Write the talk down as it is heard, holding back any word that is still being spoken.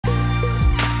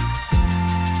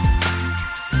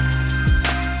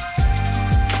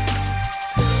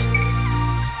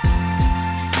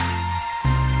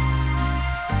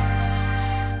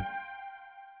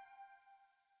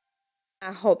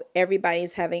I hope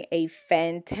everybody's having a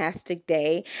fantastic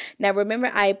day. Now,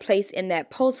 remember, I placed in that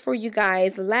post for you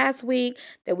guys last week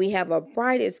that we have a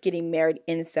bride that's getting married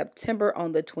in September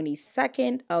on the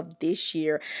 22nd of this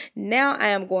year. Now, I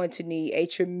am going to need a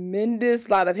tremendous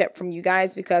lot of help from you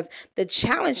guys because the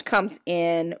challenge comes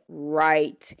in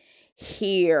right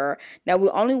here. Now,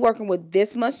 we're only working with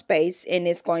this much space, and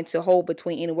it's going to hold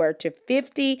between anywhere to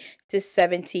 50 to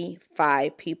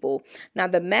 75 people. Now,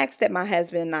 the max that my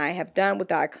husband and I have done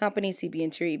with our company, CB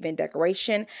Interior Event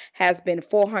Decoration, has been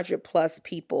 400 plus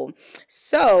people.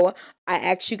 So I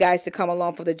asked you guys to come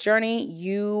along for the journey.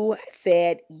 You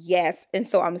said yes. And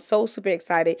so I'm so super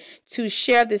excited to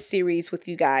share this series with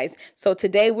you guys. So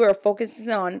today we're focusing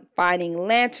on finding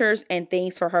lanterns and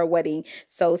things for her wedding.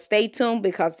 So stay tuned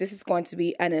because this is going to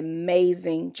be an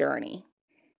amazing journey.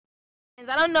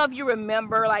 I don't know if you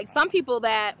remember, like some people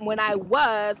that when I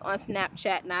was on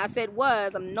Snapchat, now I said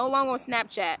was, I'm no longer on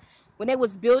Snapchat. When they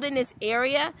was building this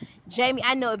area, Jamie,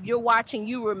 I know if you're watching,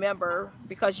 you remember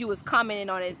because you was commenting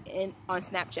on it on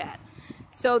Snapchat.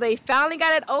 So they finally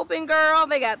got it open, girl.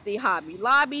 They got the Hobby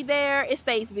Lobby there. It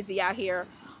stays busy out here.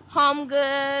 Home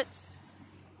Goods.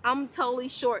 I'm totally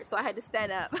short, so I had to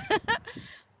stand up.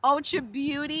 Ultra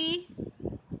Beauty.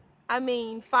 I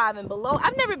mean, 5 and Below.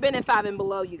 I've never been in 5 and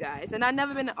Below, you guys. And I've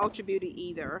never been in Ultra Beauty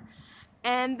either.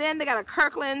 And then they got a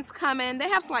Kirkland's coming. They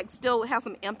have like still have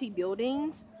some empty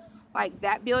buildings. Like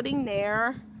that building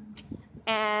there.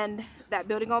 And that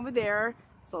building over there.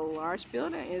 So large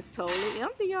building is totally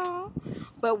empty, y'all.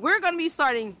 But we're going to be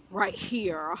starting right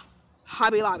here.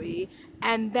 Hobby Lobby.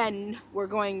 And then we're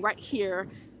going right here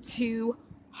to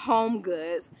Home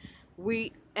Goods.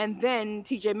 And then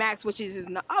TJ Maxx, which is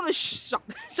in the other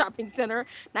shopping center,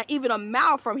 not even a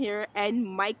mile from here, and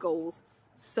Michael's.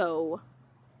 So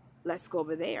let's go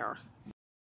over there.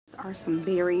 These are some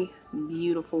very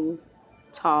beautiful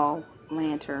tall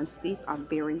lanterns. These are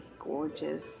very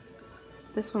gorgeous.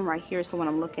 This one right here is the one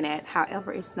I'm looking at.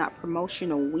 However, it's not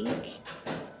promotional week.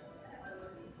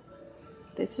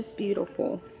 This is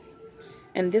beautiful.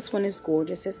 And this one is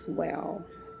gorgeous as well.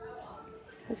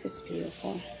 This is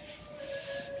beautiful.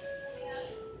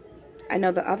 I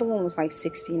know the other one was like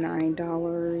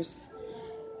 $69,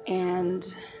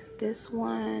 and this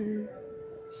one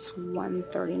is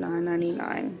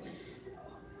 $139.99.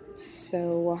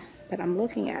 So, but I'm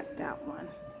looking at that one.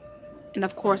 And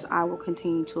of course, I will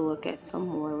continue to look at some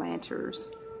more lanterns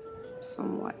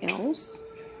somewhere else.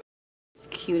 It's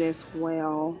cute as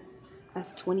well.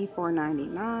 That's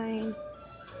 $24.99.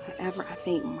 However, I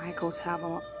think Michael's have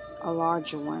a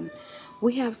larger one.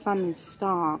 We have some in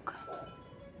stock,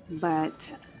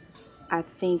 but I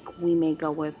think we may go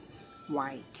with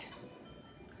white.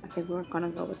 I think we're gonna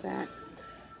go with that.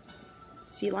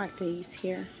 See, like these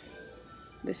here.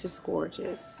 This is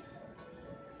gorgeous.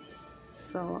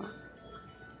 So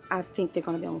I think they're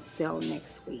gonna be on sale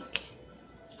next week.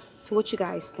 So what you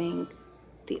guys think?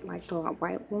 Like the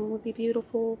white one would be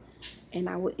beautiful, and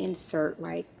I would insert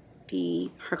like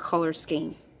her color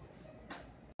scheme.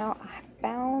 Now I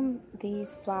found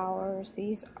these flowers.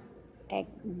 These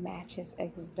matches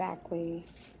exactly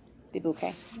the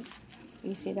bouquet.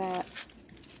 You see that?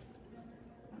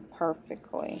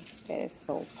 Perfectly. That is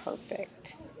so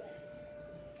perfect.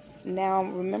 Now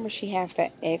remember, she has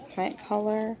that eggplant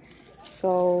color,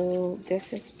 so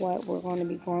this is what we're going to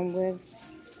be going with.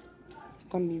 It's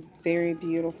going to be very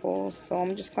beautiful. So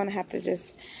I'm just going to have to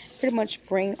just pretty much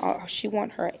bring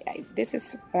this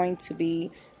is going to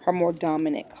be her more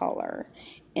dominant color.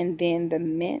 And then the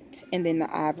mint and then the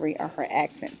ivory are her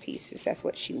accent pieces. That's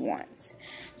what she wants.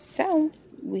 So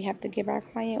we have to give our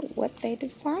client what they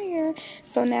desire.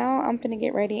 So now I'm going to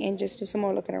get ready and just do some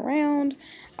more looking around.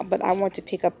 But I want to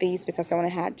pick up these because I want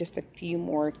to have just a few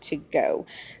more to go.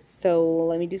 So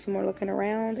let me do some more looking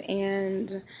around,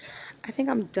 and I think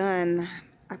I'm done.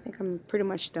 I think I'm pretty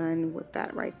much done with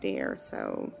that right there.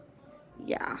 So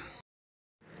yeah.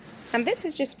 And this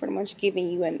is just pretty much giving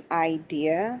you an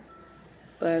idea,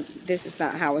 but this is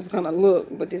not how it's going to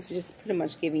look. But this is just pretty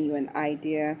much giving you an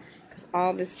idea, because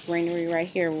all this greenery right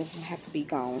here will have to be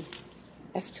gone.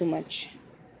 That's too much.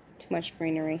 Too much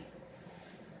greenery.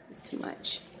 It's too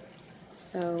much.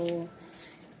 So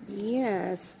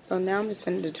yes. So now I'm just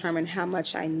going to determine how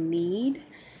much I need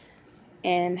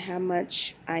and how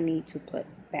much I need to put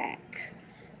back.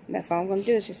 And that's all I'm going to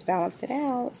do is just balance it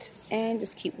out and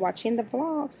just keep watching the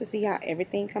vlogs to see how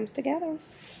everything comes together.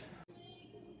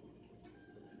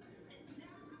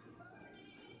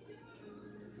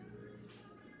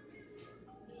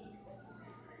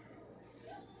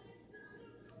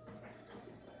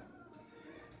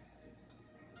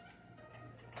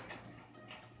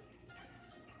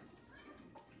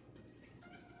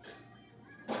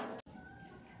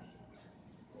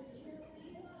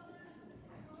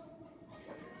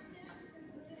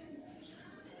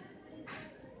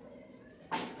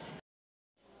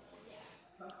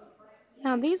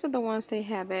 Now, these are the ones they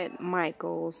have at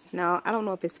Michael's. Now, I don't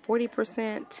know if it's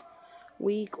 40%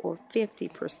 week or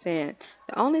 50%.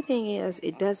 The only thing is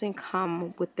it doesn't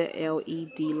come with the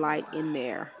LED light in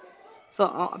there. So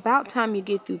about time you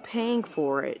get through paying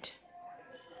for it.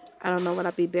 I don't know, would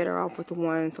I be better off with the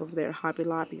ones over there at Hobby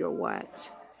Lobby or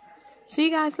what? So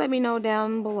you guys let me know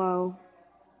down below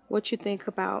what you think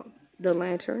about the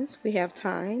lanterns. We have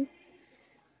time,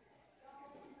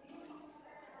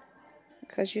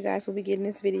 because you guys will be getting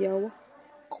this video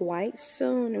quite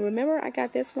soon. And remember, I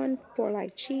got this one for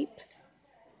like cheap.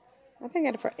 I think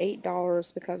I got it for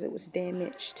 $8 because it was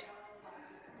damaged.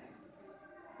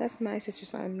 That's nice. It's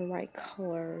just not in the right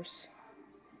colors.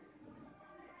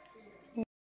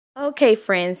 Okay,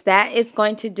 friends, that is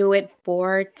going to do it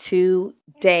for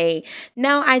today.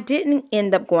 Now, I didn't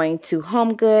end up going to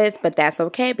Home Goods, but that's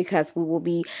okay because we will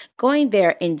be going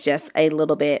there in just a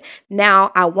little bit.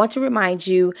 Now, I want to remind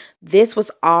you, this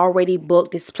was already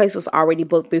booked. This place was already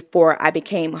booked before I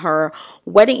became her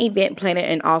wedding event planner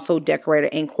and also decorator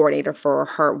and coordinator for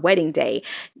her wedding day.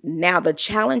 Now, the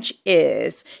challenge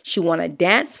is she wants a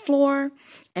dance floor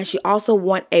and she also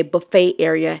wants a buffet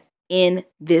area in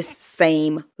this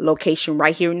same location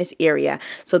right here in this area.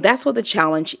 So that's what the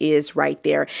challenge is right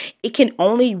there. It can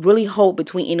only really hold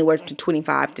between anywhere from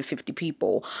 25 to 50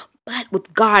 people. But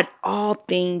with God, all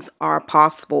things are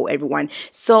possible, everyone.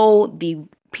 So the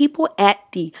people at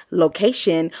the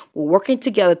location were working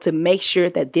together to make sure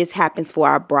that this happens for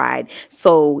our bride.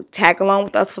 So tag along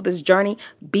with us for this journey.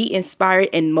 Be inspired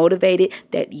and motivated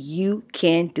that you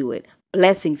can do it.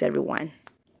 Blessings, everyone.